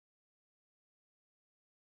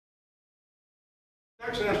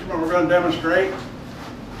Next instrument we're going to demonstrate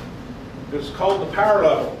is called the power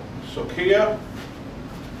level. Sokkia,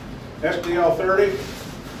 SDR 30.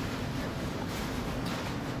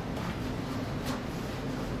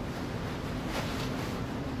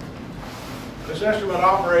 This instrument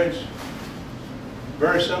operates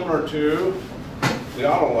very similar to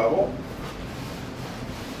the auto level,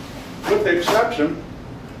 with the exception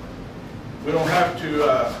we don't have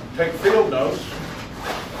to take field notes,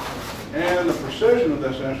 and the precision of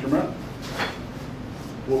this instrument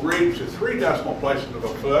will read to 3 decimal places of a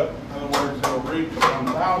foot. In other words, it will read to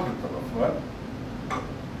 1,000th of a foot.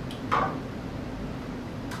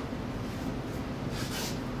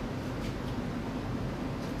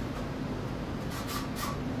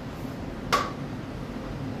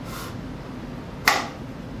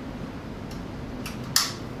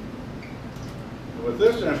 With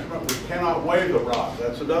this instrument, we cannot weigh the rod.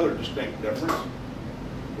 That's another distinct difference.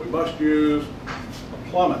 We must use a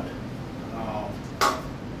plummet.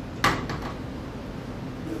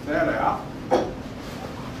 Get that out.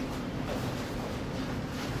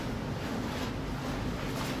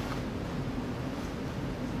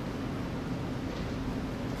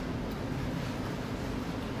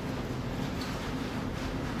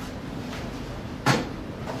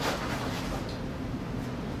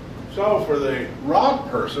 So for the rod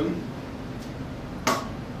person,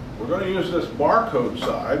 we're going to use this barcode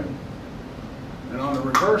side, and on the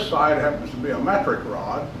reverse side happens to be a metric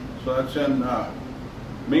rod, so that's in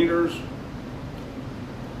meters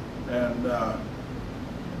and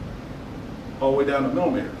all the way down to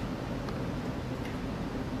millimeters.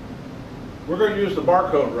 We're going to use the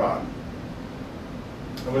barcode rod.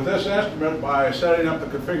 And with this instrument, by setting up the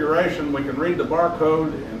configuration, we can read the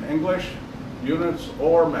barcode in English, units,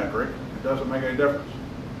 or metric. It doesn't make any difference.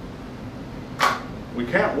 We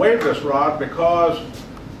can't weigh this rod because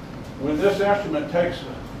when this instrument takes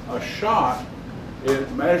a shot, it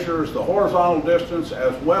measures the horizontal distance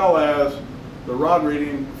as well as the rod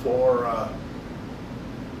reading for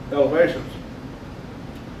elevations.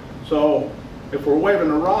 So if we're waving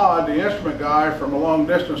the rod, the instrument guy from a long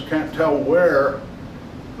distance can't tell where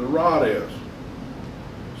the rod is.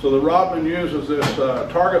 So the rodman uses this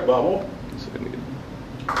target bubble,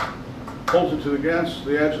 holds it against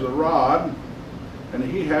the edge of the rod, and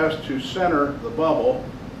he has to center the bubble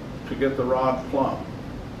to get the rod plumb.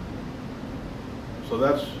 So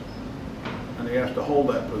that's, and he has to hold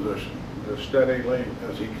that position as steadily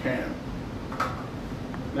as he can.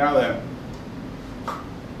 Now then,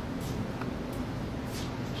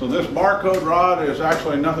 so this barcode rod is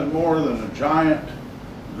actually nothing more than a giant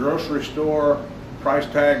grocery store price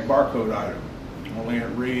tag barcode item, only it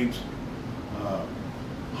reads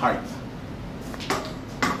height.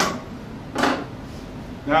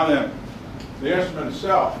 Now then, the instrument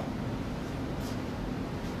itself.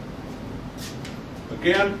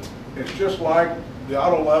 Again, it's just like the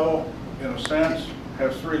auto level in a sense.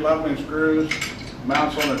 Has 3 leveling screws,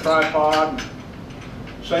 mounts on the tripod.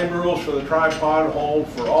 Same rules for the tripod hold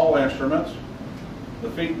for all instruments.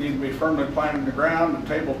 The feet need to be firmly planted in the ground. The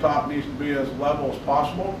tabletop needs to be as level as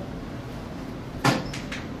possible.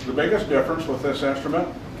 The biggest difference with this instrument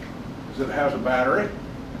is that it has a battery.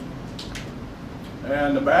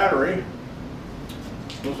 And the battery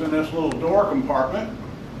goes in this little door compartment.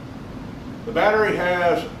 The battery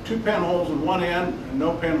has 2 pinholes in one end and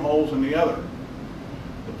no pinholes in the other.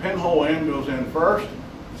 The pinhole end goes in first,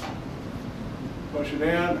 push it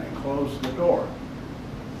in, and close the door.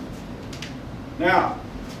 Now,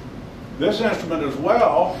 this instrument as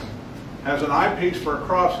well has an eyepiece for a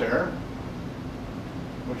crosshair,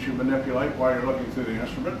 which you manipulate while you're looking through the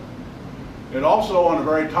instrument. It also, on the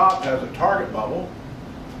very top, has a target bubble,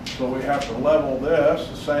 so we have to level this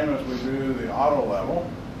the same as we do the auto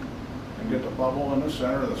level and get the bubble in the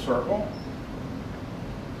center of the circle.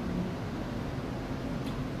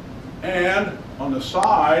 And on the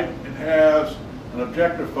side, it has an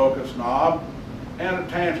objective focus knob and a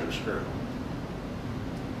tangent screw.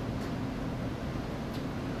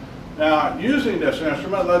 Now, using this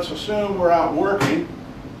instrument, let's assume we're out working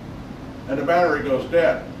and the battery goes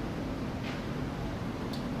dead.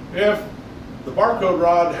 If the barcode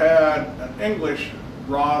rod had an English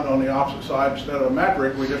rod on the opposite side instead of a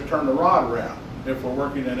metric, we just turn the rod around if we're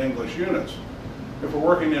working in English units. If we're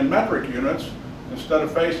working in metric units, instead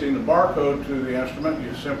of facing the barcode to the instrument,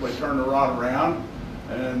 you simply turn the rod around,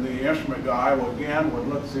 and the instrument guy would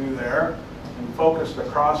look through there and focus the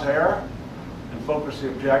crosshair and focus the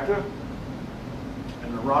objective,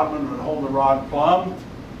 and the rodman would hold the rod plumb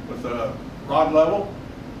with the rod level,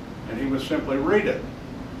 and he would simply read it.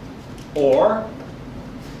 Or,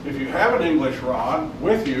 if you have an English rod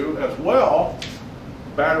with you as well,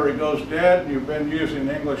 battery goes dead, you've been using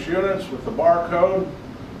English units with the barcode,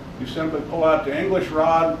 you simply pull out the English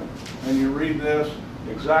rod and you read this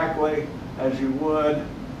exactly as you would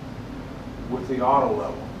with the auto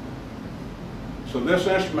level. So this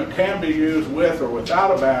instrument can be used with or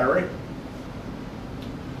without a battery,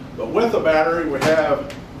 but with a battery we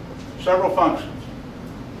have several functions.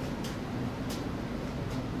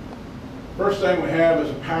 First thing we have is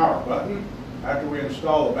a power button. After we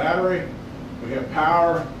install the battery, we hit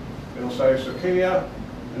power, it'll say Sokkia,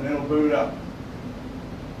 and it'll boot up.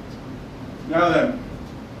 Now then,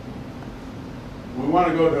 we want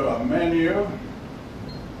to go to a menu.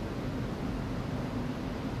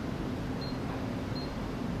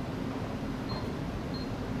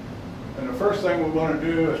 And the first thing we want to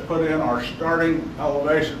do is put in our starting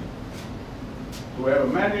elevation. So we have a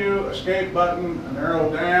menu, escape button, an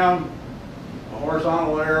arrow down, a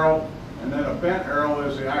horizontal arrow, and then a bent arrow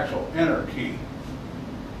is the actual enter key.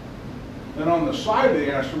 Then on the side of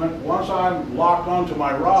the instrument, once I'm locked onto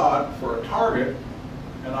my rod for a target,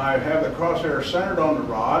 and I have the crosshair centered on the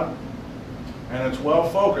rod, and it's well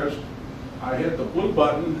focused, I hit the blue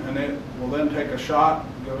button, and it will then take a shot,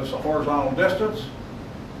 give us a horizontal distance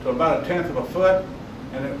to about 1/10 of a foot,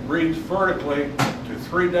 and it reads vertically to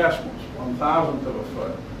 3 decimals, 1/1000th of a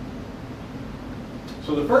foot.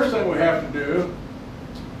 So the first thing we have to do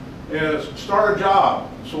is start a job.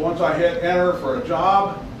 So once I hit enter for a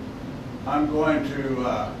job, I'm going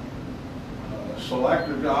to select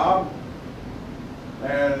a job,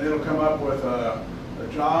 and it'll come up with a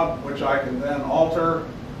job which I can then alter,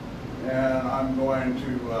 and I'm going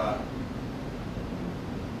to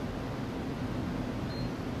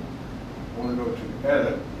want to go to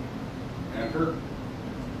edit, enter.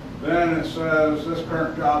 Then it says, this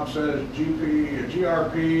current job says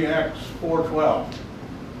GRP X412.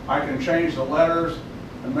 I can change the letters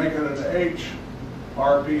and make it an H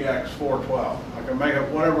RPX412. I can make it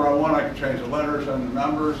whatever I want. I can change the letters and the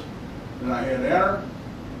numbers. Then I hit enter.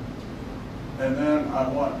 And then I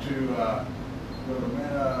want to go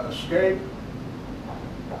to escape.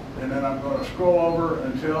 And then I'm going to scroll over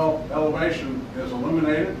until elevation is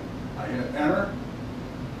illuminated. I hit enter.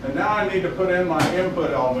 And now I need to put in my input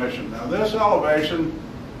elevation. Now this elevation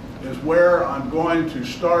is where I'm going to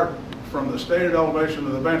start from the stated elevation to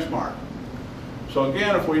the benchmark. So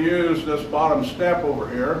again, if we use this bottom step over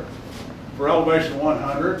here for elevation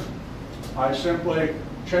 100, I simply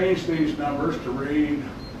change these numbers to read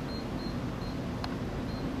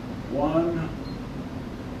 1,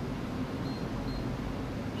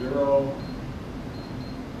 0,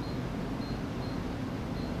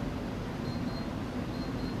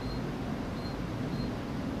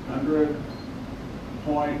 100,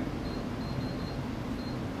 point,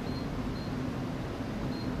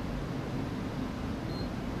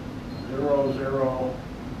 0, 0,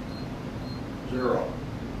 0.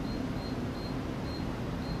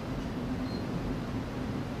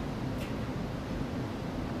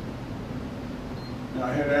 Now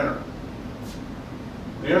I hit enter.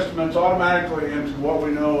 The instrument's automatically into what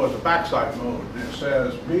we know as a backside mode. It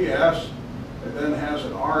says BS, it then has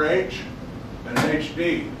an RH and an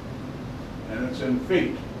HD, and it's in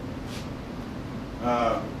feet.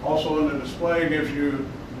 Also in the display gives you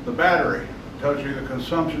the battery. Tells you the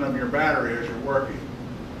consumption of your battery as you're working.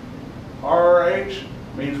 RH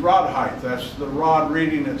means rod height. That's the rod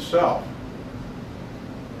reading itself.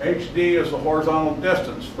 HD is the horizontal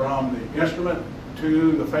distance from the instrument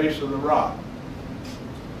to the face of the rod.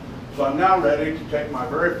 So I'm now ready to take my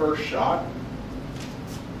very first shot.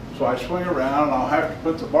 So I swing around, and I'll have to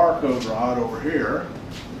put the barcode rod over here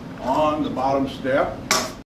on the bottom step.